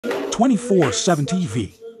24/7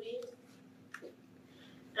 TV.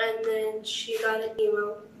 And then she got an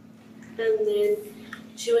email, and then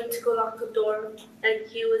she went to go lock the door, and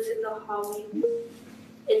he was in the hallway,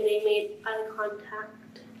 and they made eye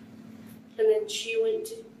contact. And then she went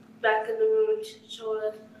back in the room and she told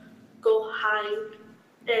us, go hide.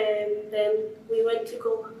 And then we went to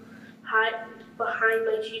go hide behind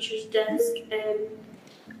my teacher's desk and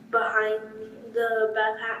behind the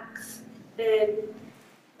backpacks. And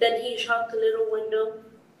then he shot the little window,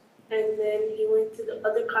 and then he went to the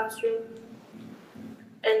other classroom,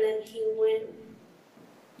 and then he went,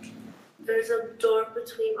 there's a door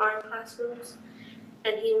between our classrooms,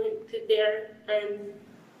 and he went to there and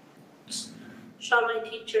shot my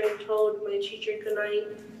teacher and told my teacher goodnight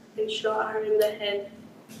and shot her in the head.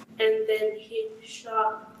 And then he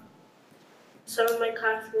shot some of my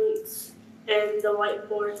classmates and the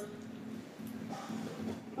whiteboard.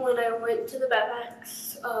 When I went to the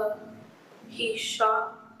backpacks, he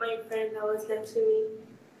shot my friend that was next to me,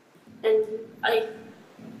 and I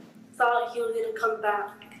thought he was gonna come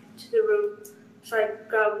back to the room, so I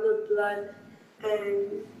grabbed the blood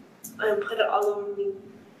and put it all over me.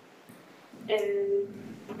 And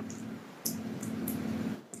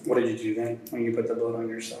what did you do then when you put the blood on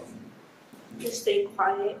yourself? Just stay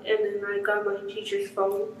quiet, and then I got my teacher's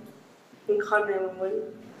phone and called 911.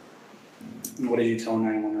 And what did you tell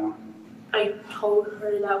 911? I told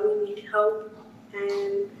her that we need help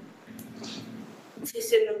and to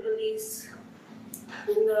send the police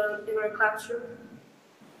in our classroom.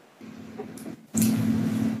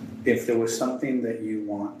 If there was something that you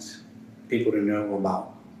want people to know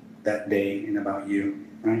about that day and about you,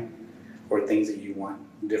 right? Or things that you want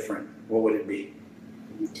different, what would it be?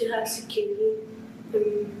 To have security.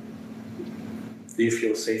 Do you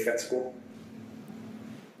feel safe at school?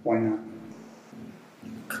 Why not?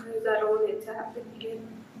 Because I don't want it to happen again.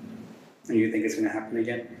 And you think it's going to happen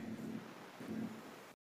again?